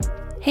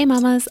Hey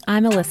mamas,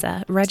 I'm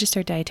Alyssa,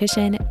 registered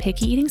dietitian,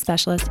 picky eating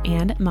specialist,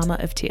 and mama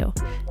of two.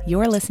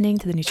 You're listening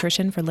to the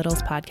Nutrition for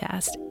Littles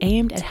podcast,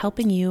 aimed at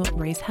helping you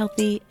raise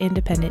healthy,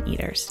 independent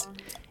eaters.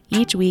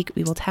 Each week,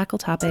 we will tackle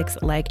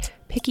topics like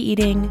picky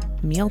eating,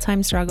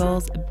 mealtime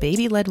struggles,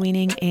 baby-led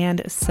weaning,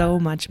 and so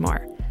much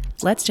more.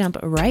 Let's jump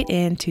right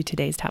into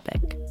today's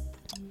topic.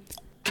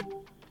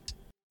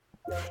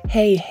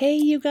 Hey,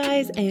 you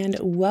guys, and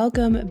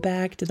welcome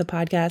back to the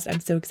podcast. I'm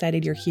so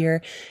excited you're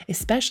here,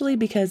 especially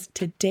because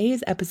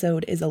today's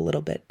episode is a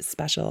little bit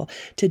special.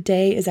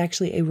 Today is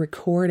actually a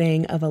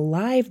recording of a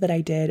live that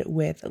I did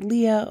with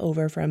Leah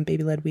over from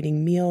Baby Led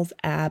Weaning Meals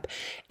app,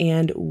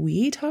 and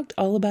we talked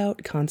all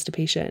about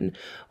constipation,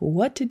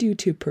 what to do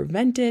to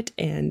prevent it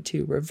and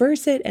to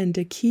reverse it and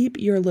to keep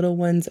your little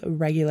ones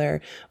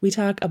regular. We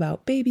talk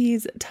about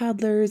babies,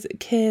 toddlers,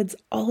 kids.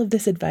 All of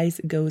this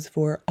advice goes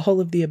for all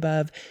of the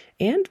above.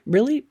 And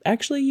really,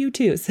 actually you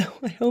too. So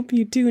I hope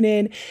you tune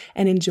in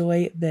and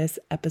enjoy this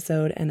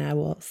episode, and I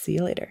will see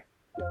you later.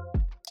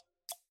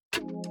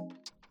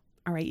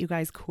 All right, you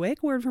guys,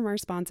 quick word from our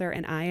sponsor,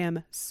 and I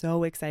am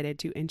so excited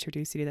to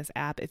introduce you to this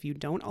app. If you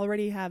don't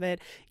already have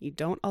it, you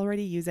don't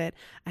already use it,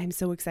 I'm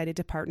so excited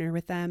to partner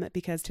with them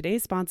because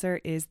today's sponsor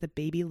is the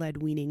Baby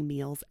Led Weaning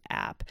Meals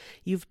app.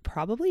 You've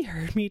probably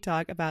heard me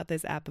talk about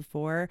this app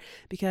before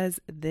because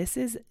this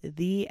is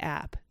the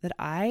app that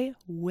I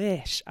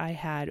wish I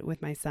had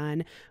with my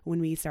son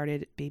when we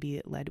started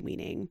Baby Led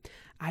Weaning.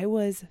 I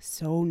was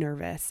so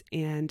nervous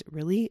and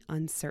really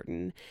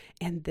uncertain,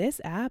 and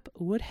this app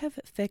would have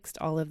fixed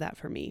all of that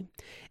for me.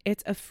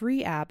 It's a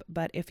free app,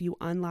 but if you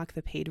unlock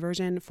the paid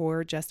version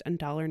for just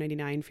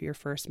 $1.99 for your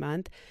first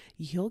month,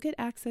 you'll get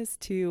access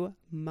to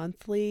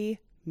monthly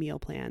meal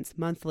plans,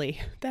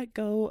 that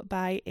go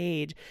by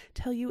age,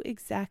 tell you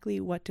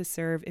exactly what to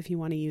serve if you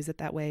want to use it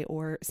that way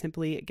or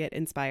simply get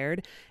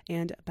inspired.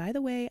 And by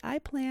the way, I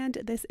planned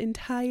this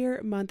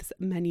entire month's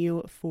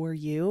menu for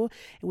you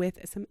with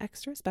some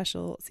extra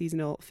special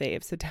seasonal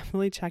faves, so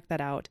definitely check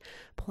that out.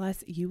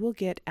 Plus, you will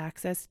get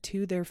access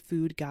to their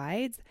food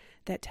guides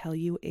that tell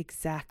you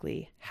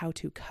exactly how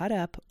to cut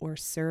up or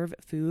serve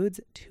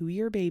foods to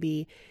your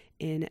baby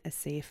in a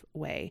safe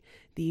way.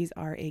 These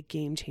are a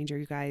game changer,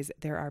 you guys.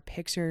 There are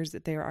pictures,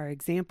 there are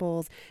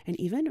examples, and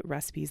even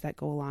recipes that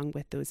go along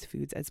with those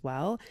foods as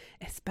well,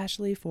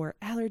 especially for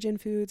allergen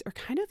foods or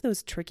kind of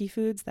those tricky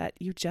foods that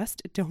you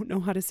just don't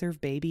know how to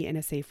serve baby in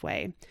a safe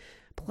way.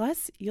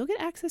 Plus, you'll get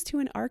access to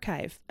an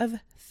archive of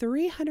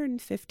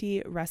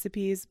 350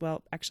 recipes,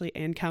 well, actually,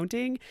 and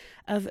counting,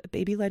 of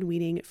baby-led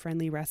weaning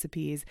friendly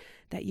recipes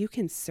that you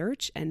can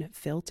search and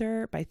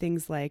filter by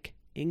things like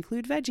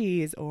include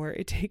veggies, or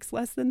it takes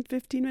less than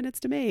 15 minutes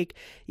to make.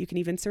 You can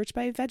even search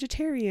by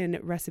vegetarian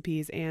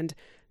recipes and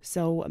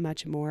so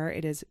much more.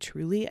 It is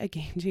truly a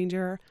game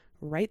changer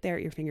right there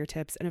at your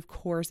fingertips. And of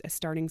course, a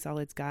starting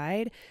solids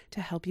guide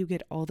to help you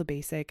get all the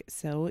basic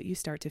so you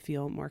start to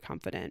feel more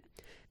confident.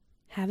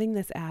 Having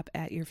this app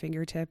at your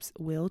fingertips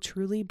will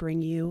truly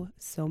bring you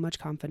so much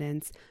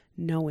confidence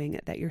knowing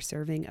that you're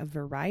serving a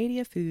variety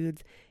of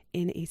foods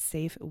in a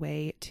safe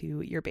way to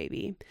your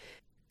baby.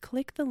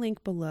 Click the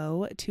link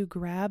below to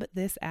grab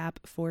this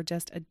app for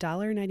just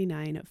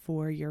 $1.99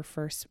 for your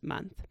first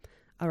month.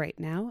 All right,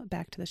 now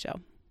back to the show.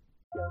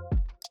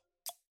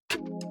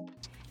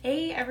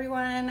 Hey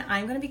everyone,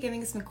 I'm going to be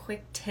giving some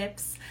quick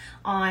tips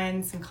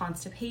on some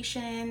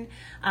constipation,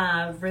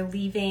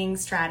 relieving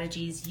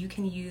strategies you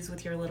can use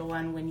with your little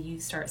one when you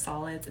start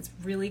solids. It's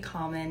really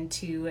common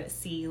to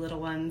see little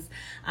ones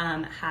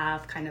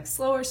have kind of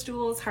slower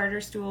stools,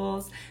 harder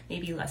stools,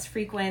 maybe less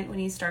frequent when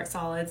you start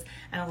solids,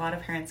 and a lot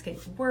of parents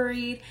get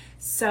worried.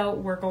 So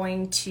we're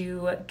going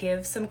to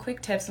give some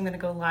quick tips. I'm going to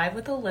go live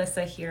with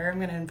Alyssa here. I'm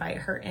going to invite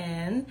her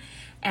in,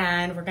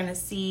 and we're going to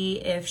see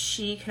if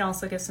she can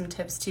also give some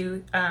tips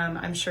too.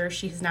 I'm sure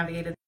she has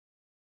navigated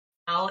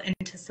well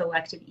into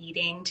selective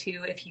eating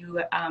too, if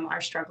you are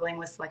struggling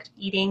with selective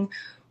eating,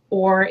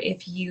 or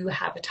if you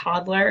have a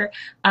toddler.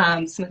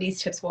 Some of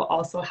these tips will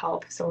also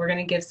help. So we're going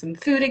to give some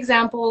food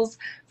examples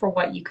for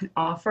what you can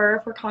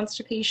offer for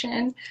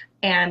constipation,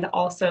 and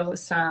also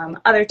some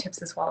other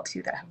tips as well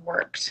too that have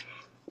worked.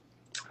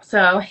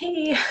 So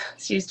hey,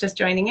 she's just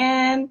joining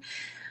in.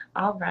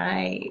 All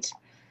right.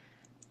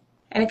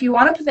 And if you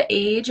want to put the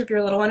age of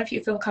your little one, if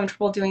you feel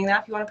comfortable doing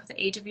that, if you want to put the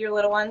age of your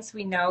little one so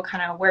we know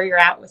kind of where you're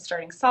at with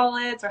starting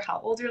solids or how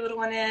old your little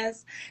one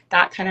is,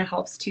 that kind of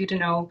helps too to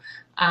know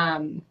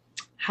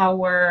how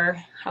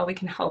we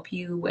can help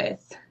you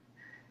with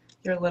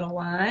your little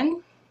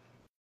one.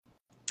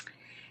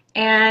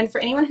 And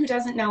for anyone who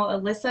doesn't know,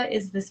 Alyssa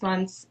is this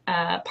month's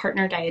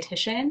partner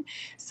dietitian.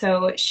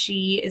 So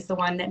she is the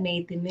one that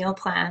made the meal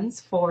plans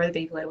for the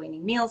Baby Led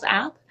Weaning Meals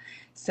app.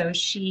 So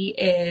she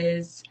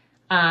is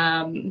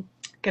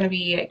going to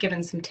be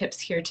given some tips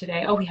here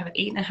today. Oh, we have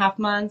 8.5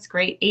 months.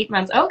 Great. 8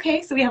 months.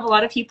 Okay, so we have a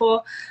lot of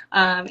people.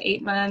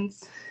 8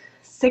 months,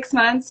 6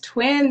 months,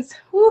 twins.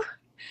 Whew.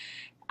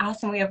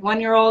 Awesome. We have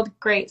 1-year-old.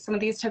 Great. Some of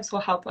these tips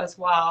will help as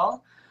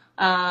well.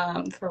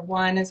 For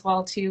one as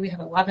well too. We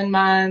have 11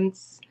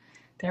 months.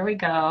 There we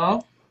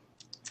go.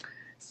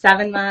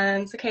 7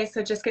 months. Okay,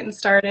 so just getting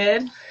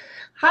started.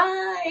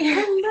 Hi.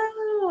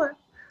 Hello.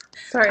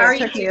 Sorry, How are it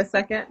you? took me a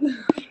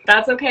second.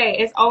 That's okay.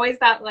 It's always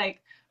that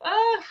like,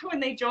 when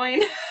they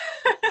join.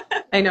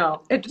 I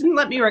know. It didn't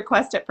let me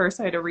request at first.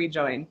 I had to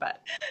rejoin,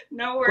 but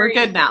No we're worries.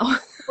 good now.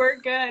 We're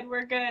good.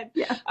 We're good.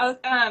 Yes.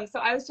 So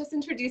I was just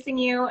introducing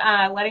you,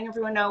 letting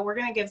everyone know we're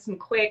gonna give some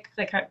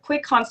like a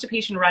quick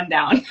constipation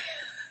rundown.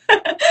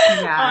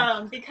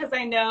 Yeah. Because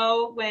I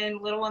know when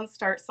little ones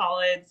start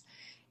solids,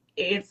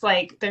 it's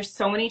like there's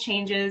so many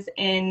changes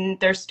in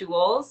their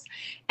stools,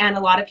 and a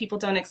lot of people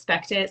don't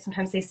expect it.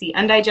 Sometimes they see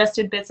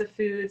undigested bits of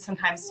food,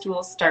 sometimes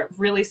stools start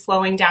really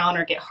slowing down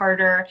or get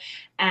harder,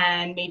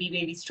 and maybe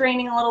baby's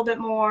straining a little bit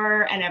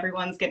more and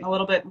everyone's getting a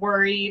little bit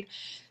worried.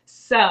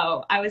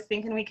 So I was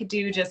thinking we could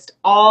do just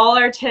all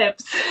our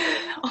tips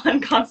on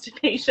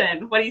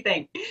constipation. What do you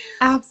think?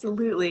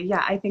 Absolutely.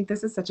 Yeah, I think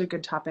this is such a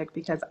good topic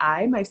because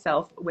I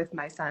myself, with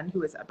my son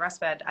who is a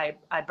breastfed,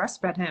 I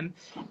breastfed him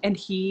and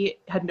he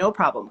had no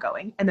problem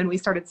going. And then we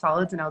started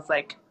solids and I was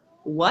like,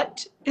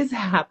 what is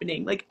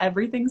happening? Like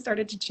everything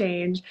started to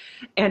change.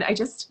 And I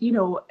just,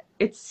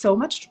 it's so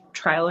much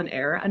trial and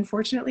error,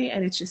 unfortunately.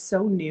 And it's just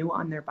so new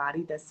on their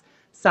body. This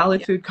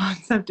solid Yeah. food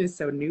concept is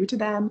so new to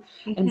them.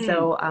 And Mm-hmm.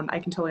 so I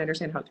can totally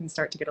understand how it can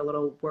start to get a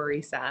little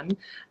worrisome.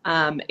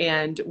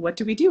 And what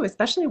do we do,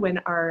 especially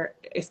when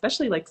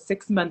especially like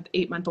 6 month,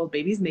 8 month old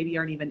babies maybe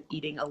aren't even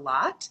eating a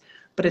lot,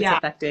 but it's Yeah,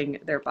 affecting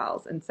their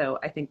bowels. And so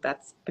I think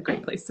that's a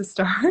great place to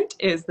start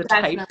is the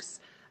definitely.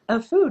 types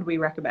of food we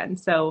recommend.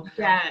 So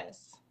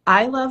Yes.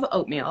 I love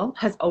oatmeal,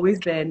 has always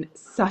been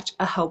such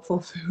a helpful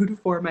food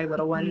for my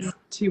little Mhm. ones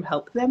to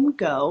help them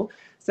go.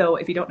 So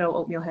if you don't know,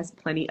 oatmeal has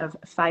plenty of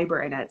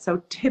fiber in it.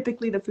 So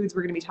typically the foods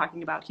we're going to be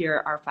talking about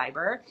here are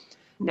fiber.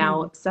 Mhm.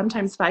 Now,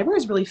 sometimes fiber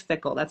is really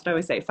fickle. That's what I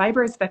always say.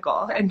 Fiber is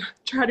fickle, and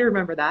try to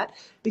remember that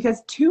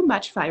because too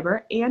much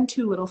fiber and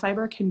too little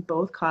fiber can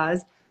both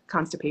cause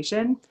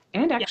constipation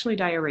and Yeah. actually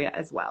diarrhea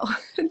as well.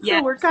 And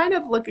so we're Yes. kind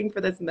of looking for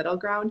this middle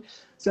ground.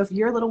 So if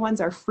your little ones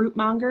are fruit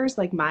mongers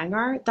like mine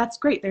are, that's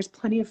great. There's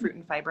plenty of fruit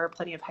and fiber,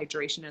 plenty of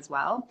hydration as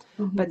well.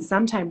 But Mhm.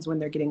 sometimes when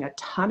they're getting a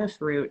ton of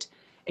fruit,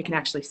 it can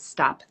actually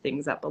stop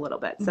things up a little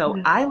bit. So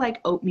Mhm. I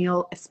like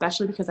oatmeal,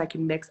 especially because I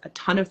can mix a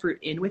ton of fruit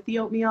in with the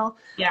oatmeal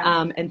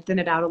Yeah. and thin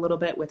it out a little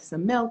bit with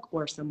some milk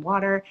or some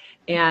water.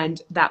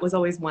 And that was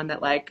always one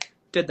that like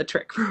did the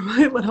trick for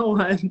my little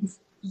ones.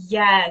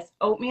 Yes,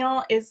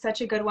 oatmeal is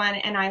such a good one,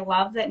 and I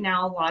love that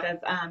now a lot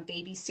of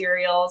baby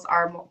cereals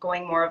are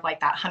going more of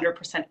like that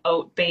 100%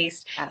 oat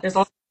based. There's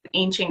also Yes.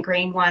 ancient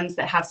grain ones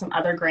that have some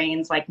other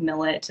grains like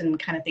millet and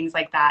kind of things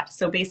like that.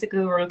 So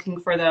basically, we're looking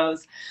for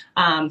those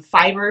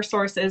fiber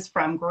sources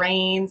from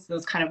grains,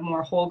 those kind of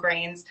more whole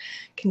grains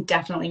can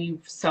definitely be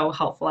so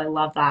helpful. I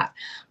love that.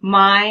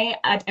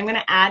 I'm going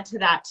to add to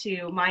that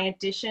too. My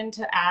addition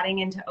to adding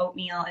into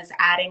oatmeal is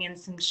adding in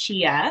some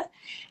chia,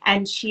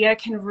 and chia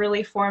can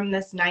really form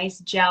this nice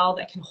gel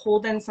that can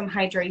hold in some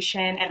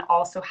hydration and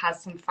also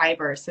has some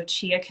fiber. So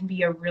chia can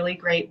be a really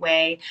great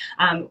way.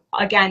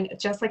 Again,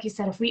 just like you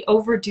said, if we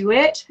overdo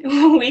it,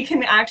 we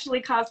can actually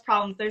cause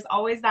problems. There's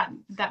always that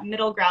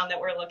middle ground that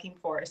we're looking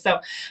for. So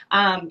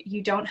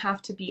you don't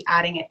have to be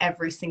adding it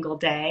every single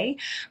day,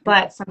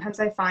 but sometimes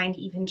I find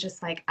even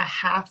just like a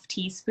half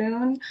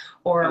teaspoon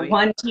Oh or yeah.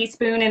 1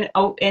 teaspoon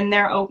in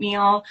their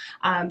oatmeal.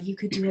 You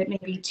could do it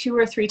maybe 2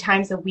 or 3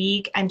 times a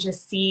week and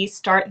just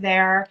start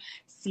there,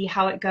 see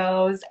how it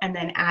goes, and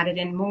then add it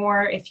in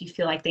more if you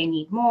feel like they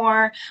need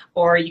more,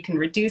 or you can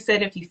reduce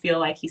it if you feel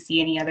like you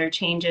see any other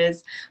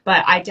changes.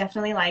 But I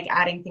definitely like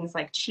adding things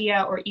like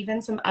chia or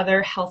even some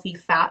other healthy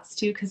fats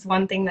too, because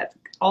one thing that's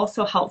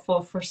also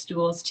helpful for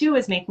stools too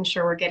is making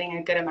sure we're getting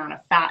a good amount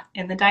of fat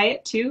in the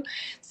diet too.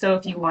 So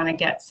if you want to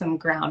get some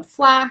ground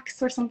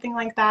flax or something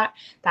like that,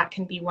 that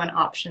can be one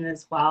option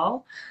as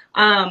well.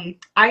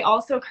 I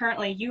also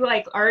currently, you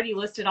like already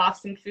listed off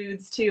some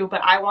foods too,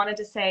 but I wanted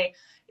to say,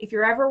 if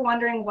you're ever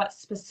wondering what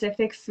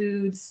specific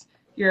foods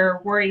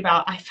you're worried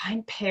about, I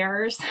find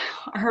pears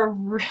are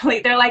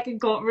they're like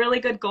really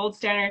good gold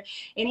standard.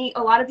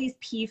 A lot of these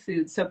pea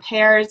foods, so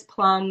pears,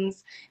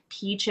 plums,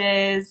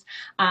 peaches,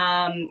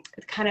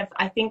 kind of,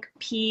 I think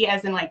pea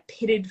as in like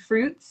pitted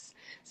fruits.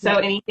 So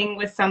Yep. anything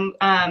with some,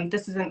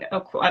 this isn't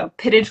a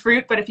pitted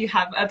fruit, but if you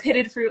have a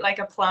pitted fruit like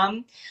a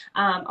plum,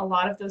 a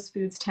lot of those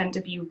foods tend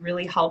to be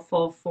really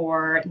helpful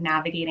for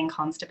navigating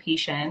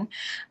constipation.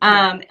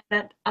 Yep.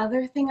 That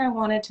other thing I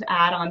wanted to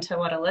add on to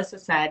what Alyssa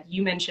said,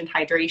 you mentioned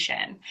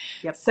hydration.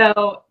 Yep.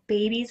 So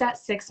babies at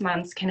 6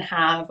 months can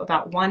have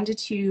about 1 to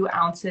 2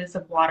 ounces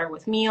of water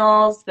with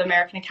meals. The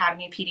American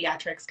Academy of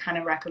Pediatrics kind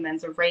of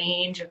recommends a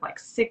range of like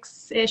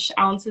 6-ish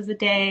ounces a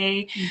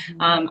day.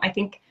 Mm-hmm. I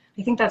think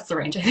that's the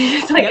range. I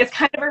think it's Yep.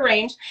 kind of a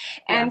range.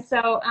 Yeah. And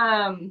so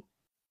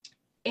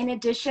in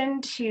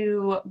addition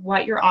to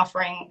what you're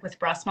offering with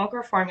breast milk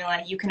or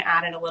formula, you can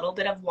add in a little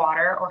bit of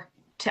water or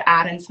to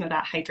add in some of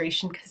that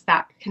hydration, because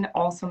that can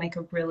also make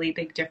a really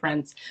big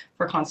difference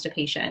for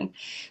constipation.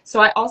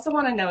 So I also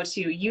want to know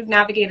too, you've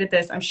navigated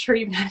this, I'm sure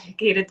you've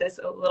navigated this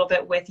a little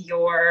bit with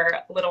your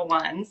little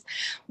ones.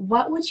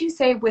 What would you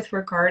say with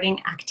regarding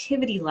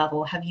activity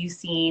level? Have you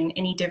seen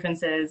any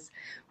differences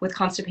with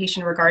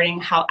constipation regarding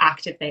how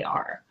active they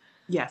are?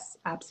 Yes,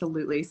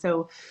 absolutely.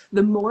 So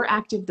the more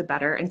active, the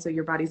better. And so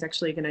your body's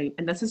actually going to,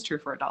 and this is true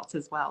for adults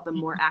as well, the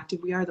more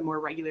active we are, the more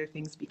regular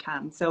things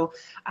become. So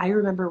I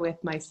remember with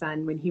my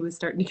son, when he was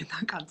starting to get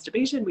that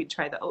constipation, we'd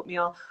try the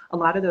oatmeal, a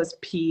lot of those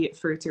pea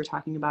fruits you're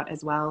talking about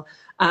as well,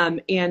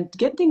 and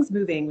get things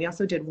moving. We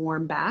also did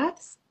warm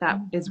baths. That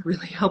is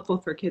really helpful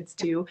for kids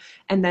too.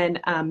 And then,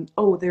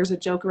 there's a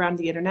joke around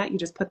the internet. You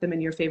just put them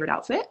in your favorite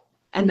outfit,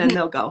 and then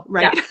they'll go,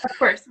 right? Yeah, of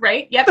course,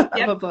 right? Yep.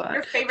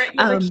 Your favorite,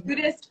 your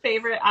cutest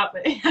favorite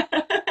outfit.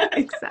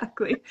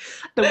 Exactly.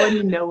 The one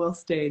you know will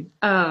stay.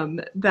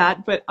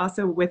 That, but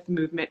also with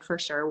movement for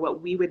sure.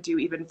 What we would do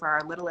even for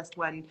our littlest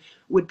one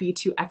would be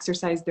to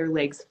exercise their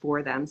legs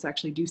for them. So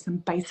actually do some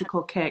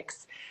bicycle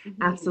kicks,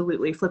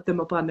 absolutely. Flip them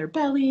up on their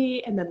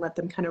belly and then let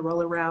them kind of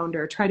roll around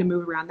or try to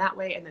move around that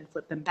way and then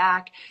flip them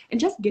back. And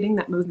just getting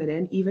that movement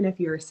in, even if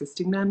you're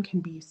assisting them, can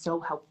be so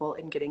helpful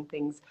in getting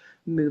things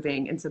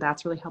moving. And so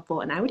that's really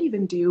helpful. And I would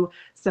even do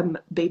some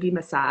baby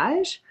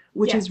massage,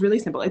 which is really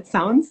simple. It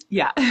sounds,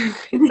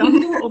 it sounds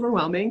a little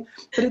overwhelming,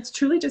 but it's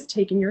truly just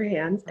taking your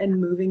hands and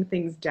moving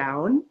things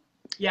down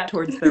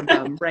towards their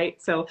bum, right?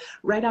 So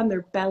right on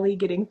their belly,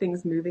 getting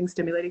things moving,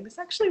 stimulating. This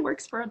actually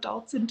works for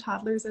adults and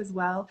toddlers as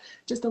well.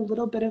 Just a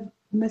little bit of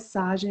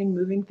massaging,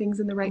 moving things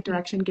in the right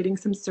direction, getting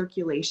some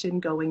circulation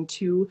going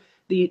to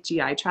the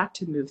GI tract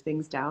to move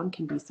things down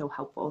can be so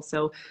helpful.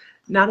 So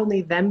not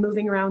only them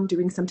moving around,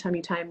 doing some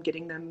tummy time,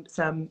 getting them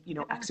some,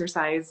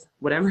 exercise,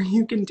 whatever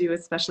you can do,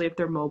 especially if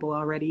they're mobile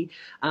already,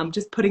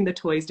 just putting the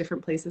toys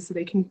different places so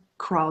they can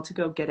crawl to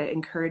go get it,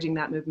 encouraging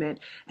that movement.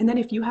 And then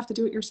if you have to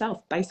do it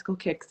yourself, bicycle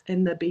kicks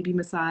and the baby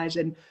massage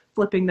and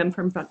flipping them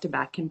from front to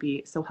back can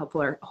be so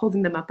helpful, or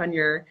holding them up on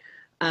your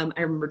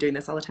I remember doing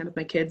this all the time with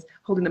my kids,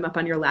 holding them up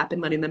on your lap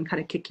and letting them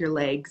kind of kick your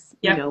legs,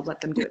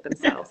 let them do it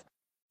themselves.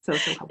 So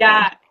helpful.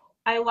 Yeah,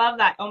 I love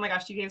that. Oh my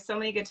gosh, you gave so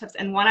many good tips.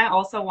 And one I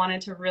also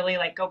wanted to really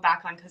go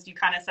back on, because you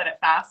kind of said it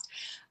fast.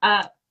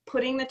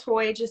 Putting the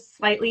toy just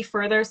slightly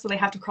further so they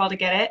have to crawl to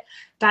get it,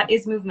 that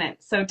is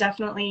movement. So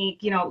definitely,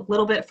 a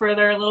little bit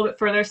further,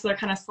 so they're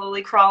kind of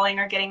slowly crawling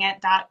or getting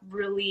it. That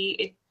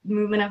really,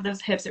 movement of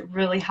those hips, it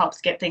really helps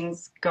get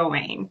things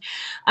going.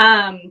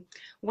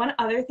 One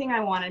other thing I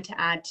wanted to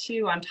add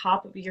too, on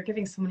top of, you're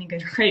giving so many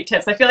great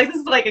tips. I feel like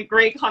this is like a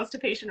great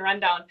constipation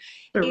rundown.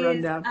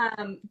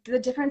 The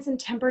difference in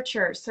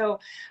temperature. So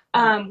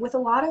with a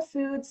lot of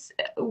foods,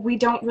 we're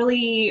not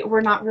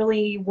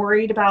really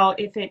worried about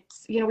if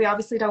it's, we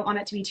obviously don't want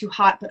it to be too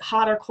hot, but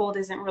hot or cold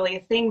isn't really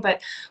a thing.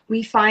 But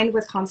we find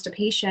with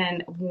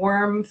constipation,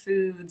 warm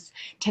foods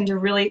tend to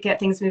really get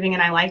things moving.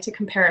 And I like to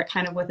compare it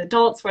kind of with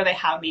adults, where they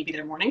have maybe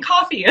their morning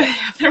coffee, or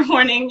their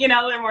morning,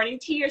 their morning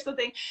tea or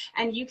something.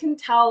 And you can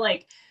tell,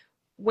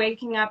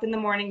 waking up in the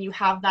morning, you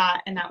have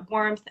that and that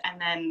warmth,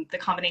 and then the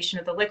combination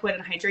of the liquid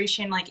and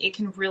hydration, it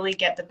can really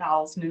get the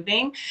bowels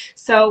moving.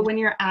 So when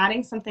you're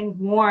adding something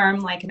warm,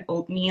 like an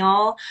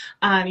oatmeal,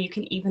 you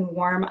can even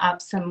warm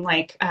up some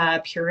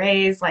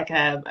purees, like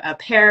a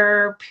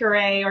pear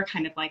puree, or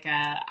kind of like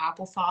a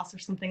applesauce or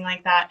something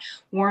like that.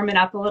 Warm it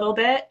up a little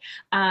bit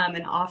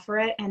and offer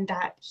it, and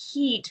that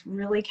heat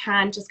really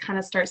can just kind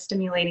of start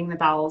stimulating the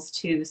bowels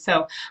too.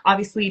 So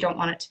obviously you don't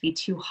want it to be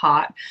too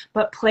hot,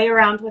 but play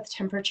around with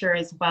temperature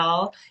as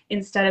well.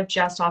 Instead of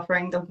just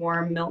offering the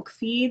warm milk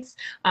feeds,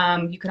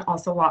 you can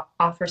also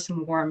offer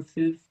some warm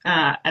food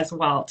as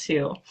well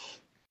too.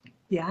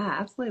 Yeah,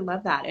 absolutely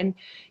love that. And,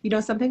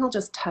 something I'll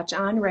just touch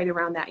on right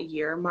around that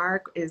year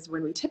mark is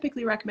when we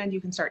typically recommend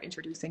you can start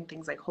introducing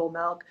things like whole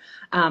milk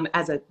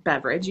as a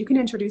beverage. You can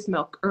introduce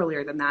milk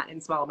earlier than that in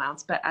small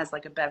amounts, but as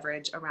like a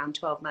beverage around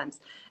 12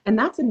 months. And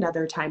that's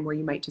another time where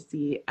you might just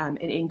see an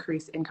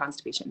increase in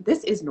constipation.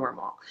 This is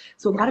normal.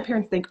 So a lot of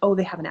parents think,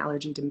 they have an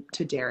allergy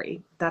to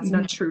dairy. That's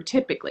not true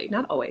typically,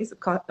 not always.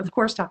 Of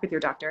course, talk with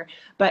your doctor,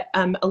 but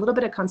a little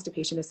bit of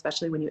constipation,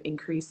 especially when you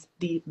increase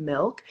the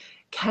milk,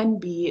 can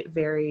be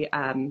very,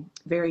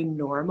 very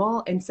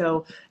normal. And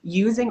so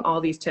using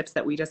all these tips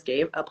that we just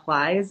gave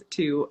applies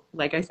to,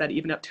 like I said,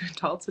 even up to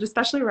adults, but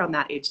especially around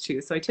that age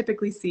too. So I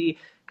typically see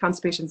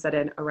constipation set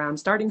in around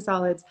starting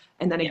solids,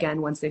 and then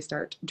again, once they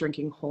start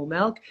drinking whole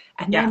milk.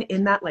 And then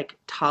in that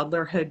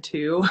toddlerhood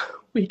too,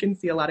 we can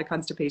see a lot of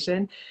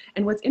constipation.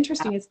 And what's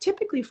interesting is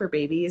typically for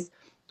babies,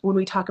 when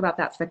we talk about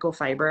that fickle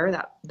fiber,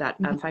 that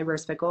fiber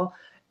is fickle,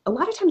 a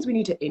lot of times we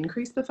need to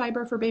increase the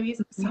fiber for babies.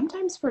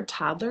 Sometimes for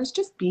toddlers,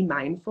 just be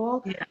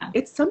mindful.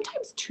 It's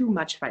sometimes too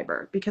much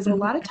fiber, because a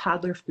lot of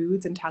toddler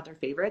foods and toddler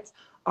favorites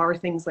are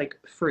things like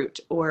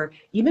fruit or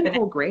even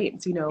whole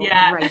grains,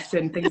 rice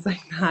and things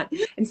like that.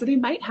 And so they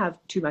might have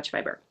too much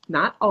fiber.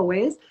 Not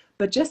always,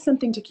 but just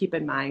something to keep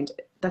in mind.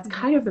 That's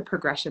kind of the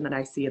progression that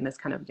I see in this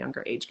kind of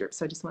younger age group.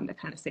 So I just wanted to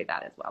kind of say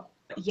that as well.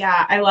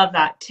 Yeah, I love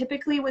that.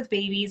 Typically with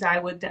babies, I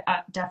would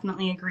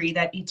definitely agree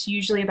that it's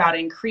usually about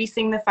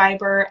increasing the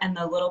fiber and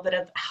the little bit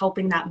of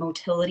helping that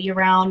motility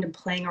around and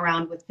playing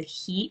around with the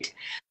heat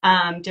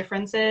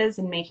differences,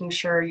 and making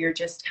sure you're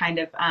just kind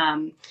of,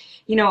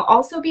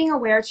 also being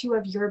aware too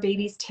of your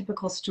baby's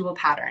typical stool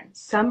pattern.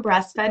 Some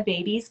breastfed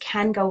babies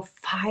can go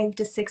 5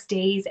 to 6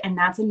 days, and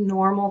that's a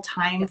normal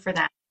time for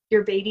them.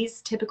 Your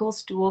baby's typical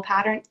stool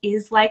pattern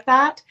is like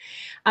that.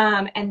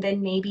 And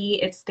then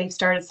maybe they've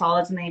started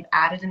solids and they've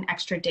added an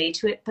extra day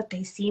to it, but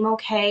they seem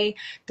okay.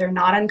 They're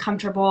not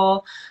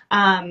uncomfortable.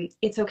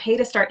 It's okay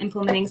to start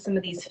implementing some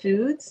of these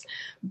foods,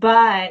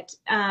 but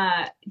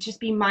just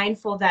be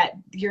mindful that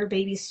your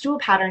baby's stool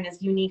pattern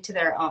is unique to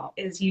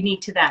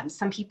them.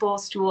 Some people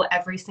stool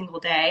every single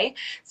day.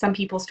 Some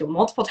people stool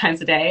multiple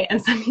times a day,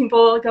 and some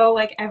people go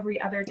like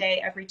every other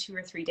day, every 2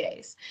 or 3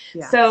 days.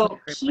 Yeah, so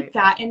keep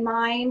that in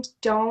mind.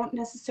 Don't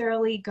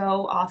necessarily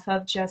go off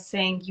of just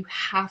saying you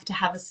have to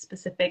have a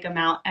specific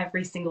amount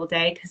every single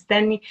day, because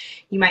then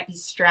you might be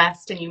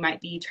stressed and you might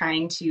be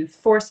trying to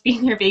force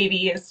feed your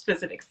baby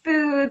specific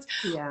foods,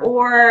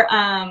 or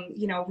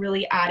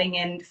really adding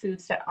in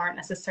foods that aren't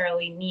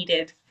necessarily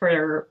needed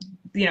for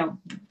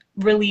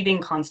relieving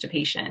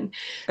constipation.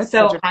 That's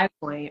such a good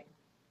point.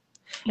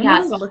 And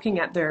really looking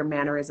at their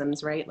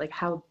mannerisms, right? Like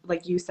how,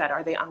 like you said,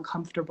 are they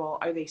uncomfortable?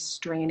 Are they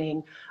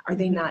straining? Are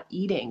they not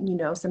eating?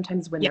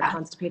 Sometimes when they're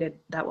constipated,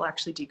 that will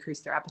actually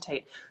decrease their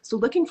appetite. So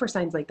looking for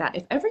signs like that.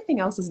 If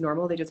everything else is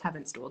normal, they just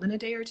haven't stooled in a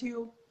day or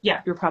two,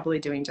 you're probably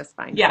doing just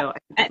fine. Yeah. So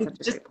I think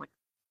that's such a great point.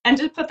 And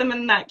just put them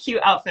in that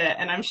cute outfit,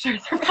 and I'm sure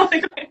they're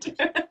probably going to.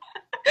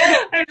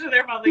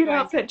 Cute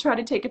outfit, try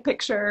to take a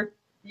picture.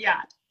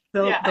 Yeah.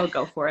 They'll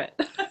go for it.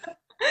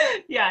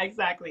 Yeah,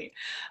 exactly.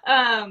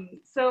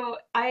 So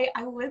I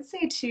would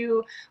say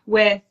too,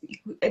 with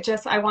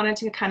just, I wanted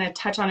to kind of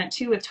touch on it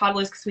too with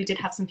toddlers, because we did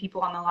have some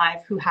people on the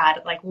live who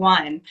had like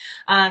one.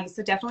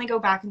 So definitely go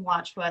back and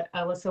watch what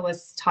Alyssa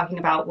was talking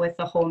about with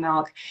the whole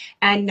milk,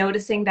 and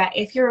noticing that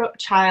if your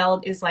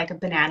child is like a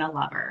banana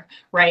lover,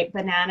 right?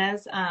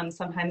 Bananas,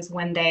 sometimes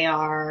when they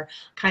are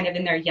kind of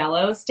in their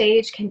yellow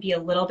stage, can be a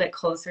little bit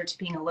closer to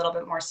being a little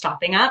bit more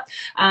stopping up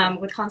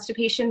with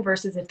constipation,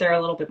 versus if they're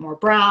a little bit more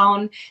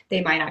brown,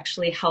 they might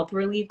actually help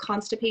relieve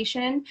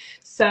constipation.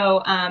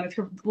 So if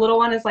your little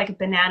one is like a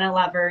banana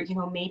lover,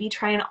 maybe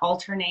try and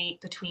alternate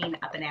between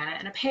a banana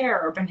and a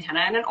pear, or banana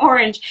and an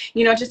orange,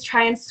 just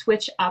try and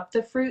switch up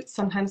the fruits.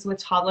 Sometimes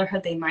with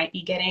toddlerhood, they might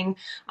be getting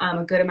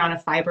a good amount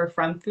of fiber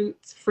from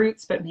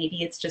fruits, but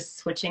maybe it's just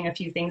switching a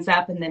few things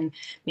up. And then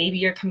maybe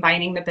you're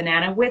combining the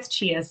banana with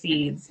chia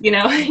seeds,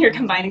 you're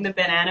combining the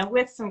banana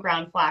with some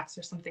ground flax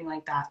or something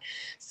like that.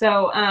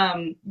 So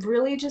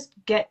really just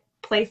get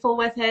playful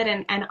with it.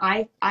 And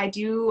I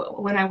do,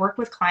 when I work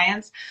with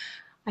clients,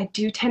 I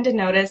do tend to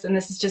notice, and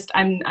this is just,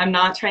 I'm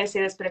not trying to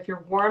say this, but if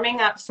you're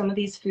warming up some of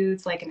these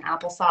foods like an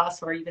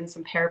applesauce or even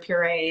some pear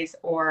purees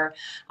or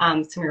some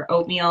of your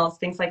oatmeals,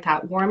 things like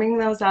that, warming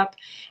those up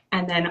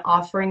and then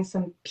offering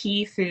some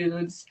pea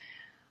foods,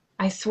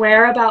 I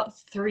swear about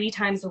 3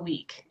 times a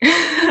week,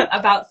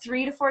 about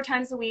 3 to 4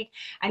 times a week,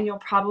 and you'll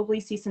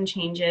probably see some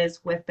changes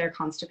with their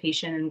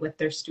constipation and with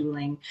their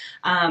stooling.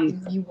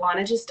 You want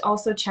to just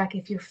also check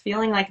if you're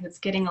feeling like it's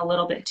getting a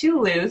little bit too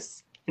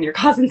loose and you're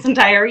causing some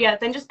diarrhea,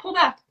 then just pull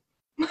back.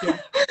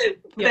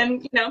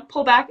 Then,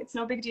 pull back. It's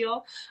no big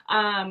deal.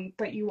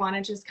 But you want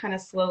to just kind of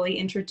slowly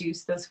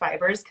introduce those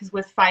fibers, because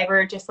with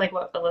fiber, just like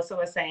what Alyssa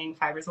was saying,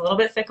 fiber is a little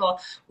bit fickle.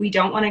 We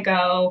don't want to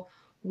go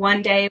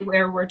one day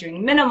where we're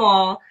doing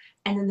minimal,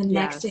 and then the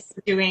next day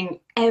we're doing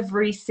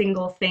every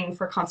single thing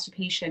for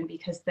constipation,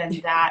 because then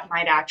that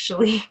might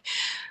actually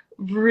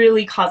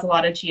really cause a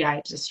lot of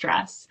GI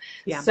distress.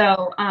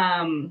 So,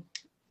 and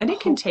it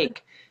can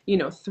take,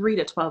 3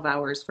 to 12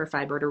 hours for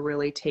fiber to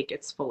really take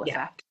its full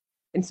effect.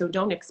 And so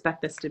don't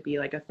expect this to be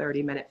like a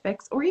 30-minute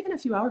fix or even a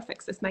few hour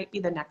fix. This might be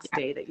the next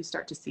day that you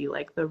start to see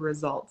like the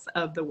results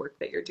of the work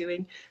that you're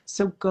doing.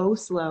 So go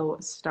slow,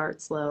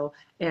 start slow.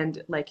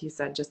 And like you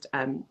said, just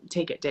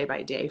take it day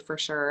by day for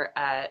sure.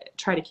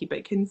 Try to keep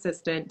it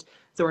consistent,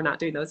 so we're not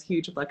doing those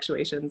huge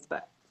fluctuations,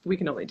 but we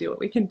can only do what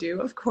we can do,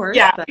 of course.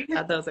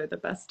 But those are the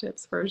best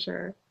tips for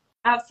sure.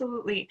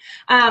 Absolutely.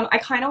 I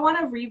kind of want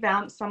to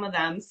revamp some of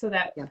them so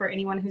that for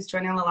anyone who's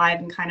joining the live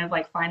and kind of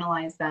like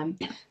finalize them.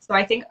 So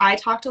I think I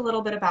talked a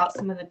little bit about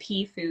some of the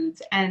pea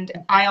foods, and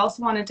I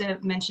also wanted to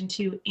mention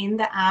too, in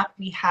the app,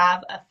 we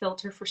have a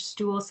filter for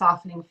stool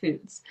softening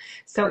foods.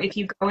 So if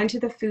you go into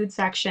the food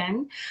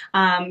section,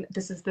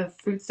 this is the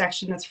food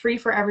section that's free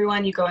for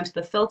everyone. You go into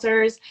the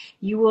filters,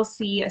 you will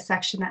see a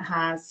section that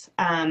has,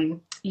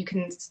 you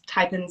can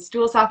type in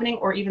stool softening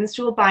or even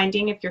stool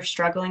binding if you're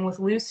struggling with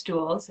loose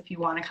stools. If you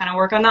want to kind of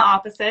work on the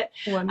opposite,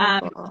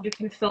 you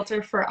can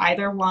filter for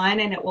either one,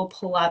 and it will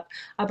pull up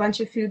a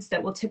bunch of foods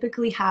that will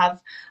typically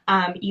have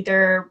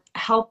either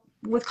help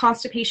with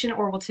constipation,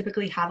 or will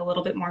typically have a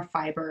little bit more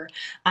fiber,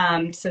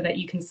 so that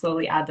you can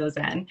slowly add those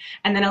in.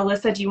 And then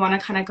Alyssa, do you want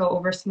to kind of go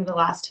over some of the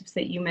last tips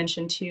that you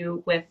mentioned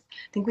too with,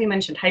 I think we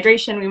mentioned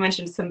hydration, we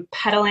mentioned some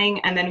pedaling,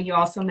 and then you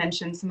also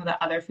mentioned some of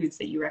the other foods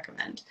that you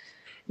recommend.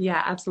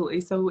 Yeah,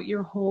 absolutely. So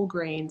your whole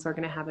grains are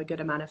going to have a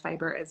good amount of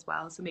fiber as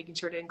well. So making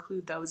sure to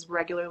include those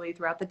regularly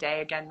throughout the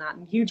day. Again, not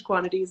in huge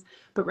quantities,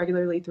 but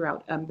regularly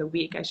throughout the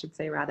week, I should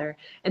say rather.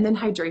 And then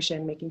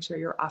hydration, making sure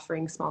you're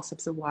offering small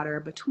sips of water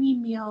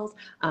between meals,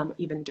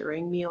 even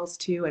during meals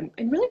too,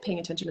 and really paying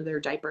attention to their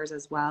diapers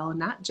as well.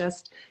 Not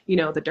just,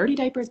 the dirty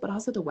diapers, but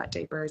also the wet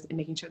diapers, and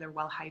making sure they're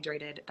well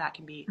hydrated. That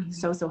can be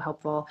so, so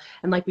helpful.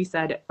 And like we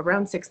said,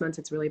 around 6 months,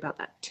 it's really about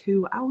that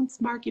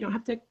 2-ounce mark. You don't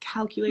have to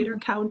calculate or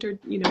count or,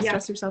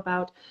 stress yourself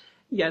out.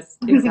 Yes,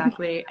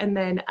 exactly. And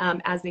then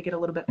as they get a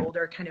little bit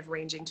older, kind of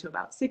ranging to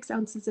about 6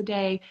 ounces a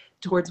day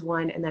towards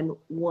one. And then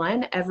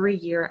one every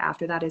year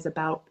after that is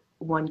about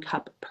 1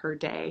 cup per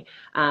day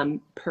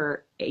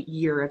per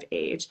year of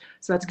age.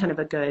 So that's kind of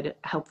a good,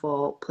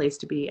 helpful place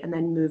to be. And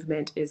then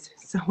movement is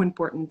so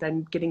important.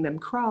 Then getting them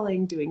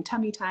crawling, doing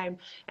tummy time.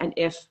 And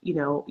if,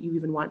 you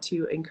even want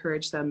to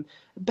encourage some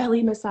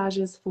belly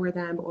massages for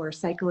them or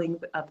cycling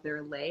of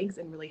their legs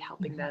and really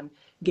helping them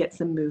get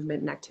some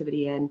movement and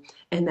activity in.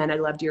 And then I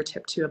loved your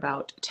tip too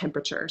about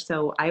temperature.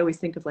 So I always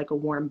think of like a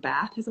warm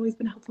bath has always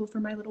been helpful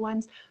for my little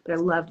ones, but I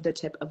loved the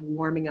tip of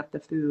warming up the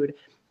food.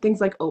 Things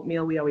like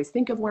oatmeal, we always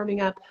think of warming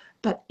up,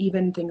 but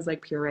even things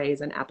like purees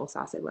and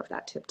applesauce, I love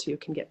that tip too,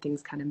 can get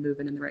things kind of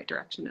moving in the right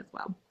direction as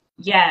well.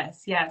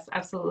 Yes, yes,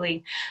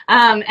 absolutely.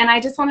 And I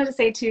just wanted to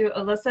say too,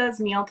 Alyssa's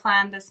meal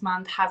plan this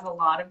month has a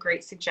lot of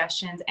great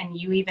suggestions, and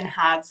you even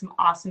had some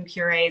awesome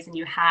purees, and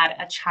you had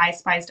a chai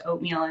spiced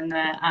oatmeal in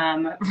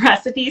the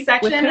recipe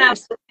section.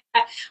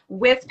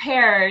 With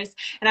pears.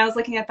 And I was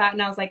looking at that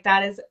and I was like,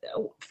 that is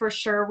for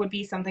sure would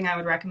be something I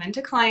would recommend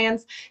to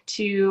clients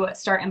to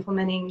start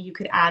implementing. You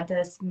could add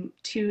this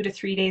 2 to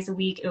 3 days a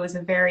week. It was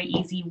a very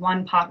easy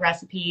 1-pot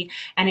recipe.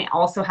 And it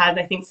also has,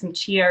 I think, some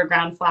chia or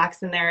ground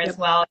flax in there as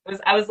well.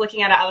 I was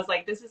looking at it. I was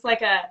like, this is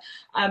like a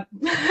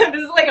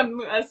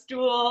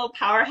stool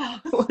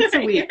powerhouse. Once a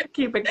week.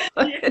 Keep it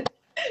going.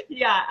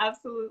 Yeah,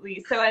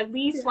 absolutely. So at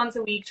least once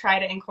a week, try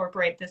to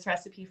incorporate this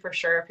recipe for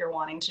sure if you're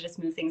wanting to just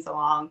move things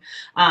along.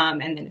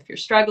 And then if you're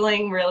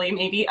struggling, really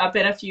maybe up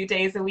it a few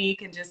days a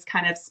week and just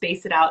kind of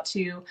space it out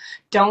to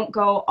don't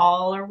go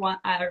all or one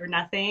or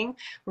nothing.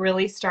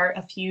 Really start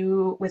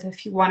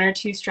with 1 or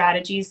 2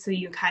 strategies so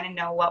you kind of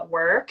know what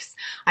works.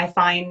 I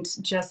find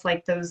just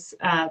like those,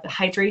 the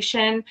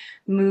hydration,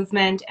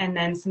 movement, and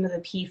then some of the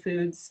pea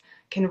foods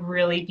can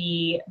really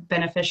be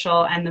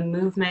beneficial, and the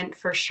movement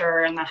for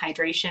sure and the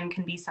hydration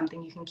can be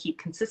something you can keep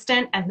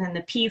consistent, and then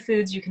the pea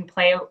foods you can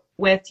play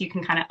with, you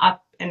can kind of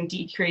up and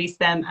decrease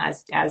them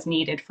as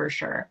needed for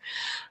sure.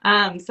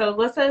 So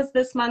Alyssa is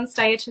this month's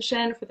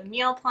dietitian for the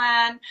meal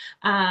plan.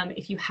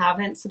 If you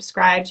haven't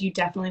subscribed, you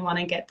definitely want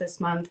to get this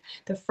month.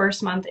 The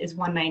first month is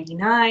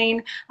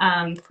 $199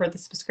 for the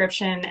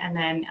subscription, and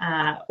then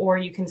or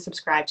you can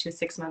subscribe to a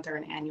 6-month or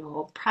an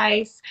annual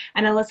price.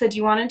 And Alyssa, do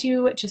you want to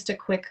do just a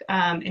quick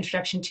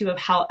introduction too of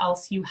how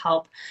else you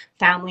help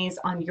families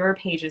on your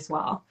page as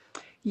well?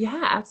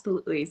 Yeah,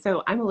 absolutely.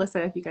 So I'm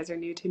Alyssa. If you guys are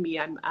new to me,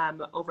 I'm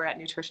over at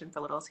Nutrition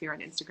for Littles here on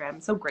Instagram. I'm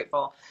so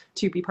grateful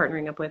to be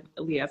partnering up with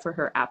Leah for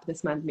her app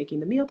this month, making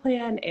the meal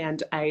plan.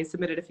 And I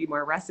submitted a few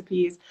more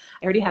recipes.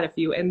 I already had a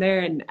few in there,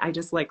 and I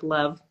just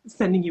love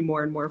sending you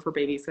more and more for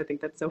babies. So I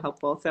think that's so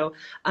helpful. So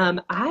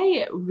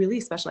I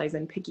really specialize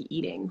in picky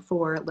eating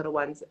for little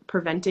ones,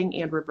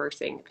 preventing and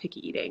reversing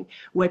picky eating,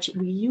 which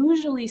we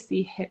usually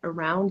see hit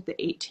around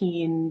the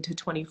 18 to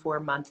 24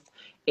 month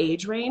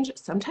age range,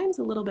 sometimes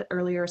a little bit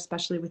earlier,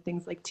 especially with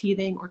things like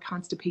teething or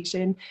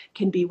constipation,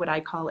 can be what I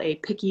call a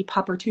picky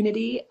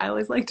opportunity. I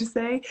always like to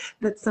say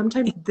that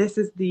sometimes this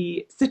is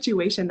the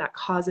situation that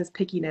causes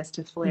pickiness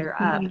to flare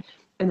up.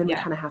 And then we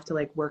kind of have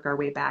to work our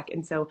way back.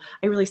 And so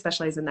I really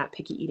specialize in that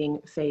picky eating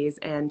phase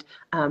and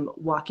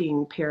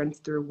walking parents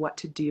through what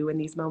to do in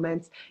these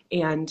moments.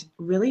 And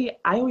really,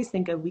 I always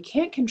think of, we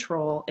can't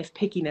control if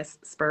pickiness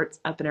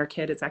spurts up in our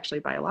kid. It's actually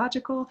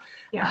biological,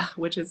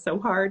 which is so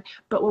hard.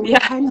 But what we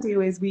can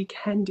do is we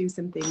can do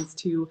some things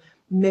to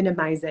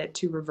minimize it,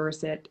 to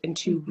reverse it, and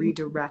to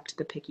redirect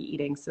the picky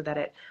eating so that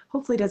it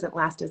hopefully doesn't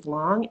last as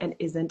long and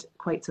isn't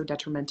quite so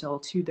detrimental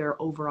to their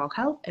overall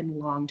health and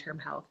long-term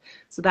health.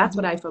 So that's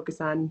what I focus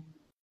on.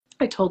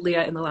 I told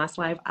Leah in the last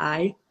live,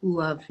 I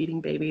love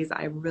feeding babies.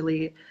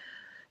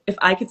 If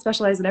I could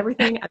specialize in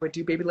everything, I would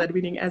do baby-led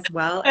weaning as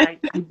well. And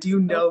I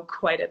do know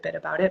quite a bit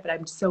about it, but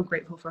I'm so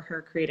grateful for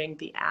her creating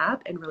the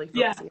app and really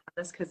focusing on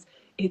this, because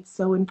it's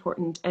so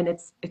important. And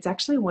it's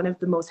actually one of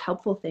the most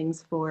helpful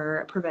things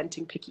for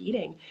preventing picky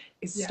eating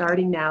is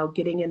starting now,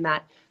 getting in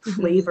that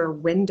flavor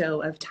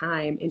window of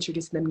time,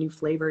 introducing them new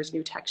flavors,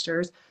 new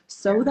textures,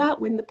 so that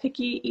when the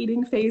picky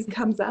eating phase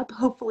comes up,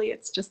 hopefully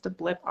it's just a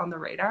blip on the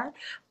radar.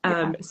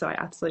 So I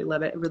absolutely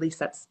love it. It really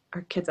sets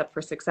our kids up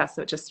for success.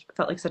 So it just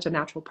felt like such a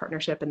natural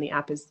partnership, and the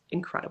app is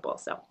incredible.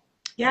 So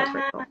yeah. so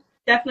grateful.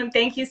 Definitely.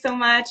 Thank you so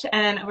much.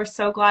 And we're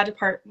so glad to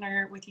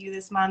partner with you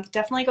this month.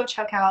 Definitely go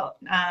check out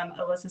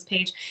Alyssa's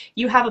page.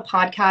 You have a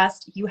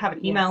podcast, you have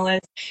an email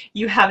list,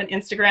 you have an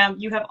Instagram,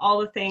 you have all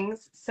the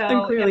things. So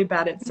I'm clearly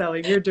bad at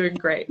selling. You're doing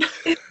great.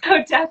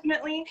 So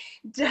definitely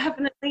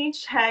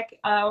check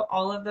out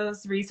all of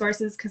those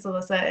resources because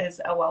Alyssa is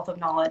a wealth of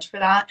knowledge for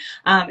that.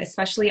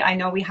 Especially, I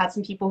know we had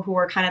some people who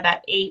were kind of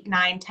that 8,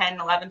 9, 10,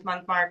 11th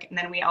month mark. And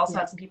then we also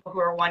had some people who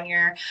are 1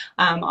 year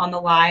on the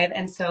live.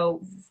 And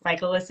so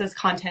like Alyssa's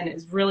content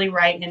is really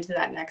right into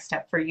that next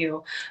step for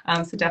you.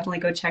 So definitely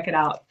go check it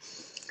out.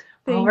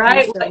 Thank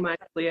you so much,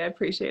 Leah. I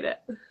appreciate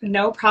it.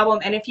 No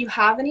problem. And if you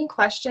have any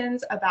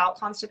questions about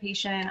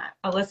constipation,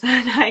 Alyssa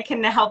and I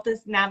can help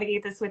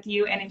navigate this with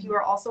you. And if you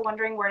are also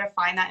wondering where to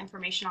find that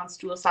information on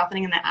stool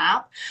softening in the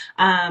app,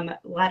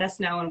 let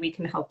us know and we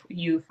can help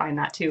you find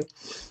that too.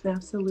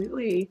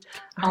 Absolutely.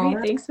 All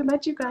right. Thanks so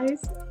much, you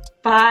guys.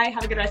 Bye.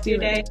 Have a good rest of your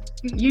day.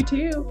 You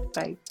too.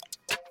 Bye.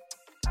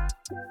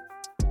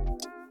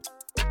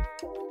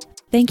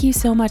 Thank you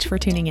so much for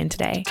tuning in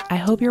today. I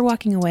hope you're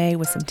walking away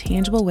with some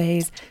tangible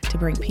ways to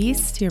bring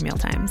peace to your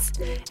mealtimes.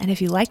 And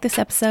if you like this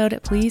episode,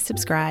 please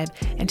subscribe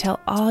and tell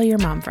all your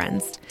mom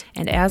friends.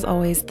 And as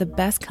always, the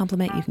best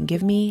compliment you can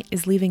give me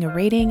is leaving a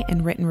rating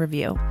and written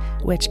review,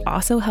 which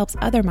also helps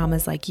other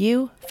mamas like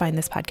you find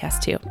this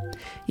podcast too.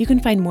 You can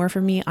find more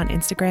from me on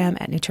Instagram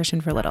at Nutrition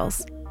for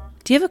Littles.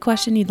 Do you have a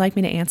question you'd like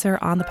me to answer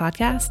on the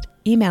podcast?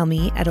 Email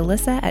me at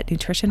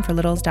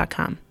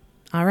alyssa@nutritionforlittles.com.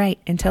 All right,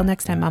 until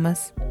next time,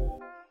 mamas.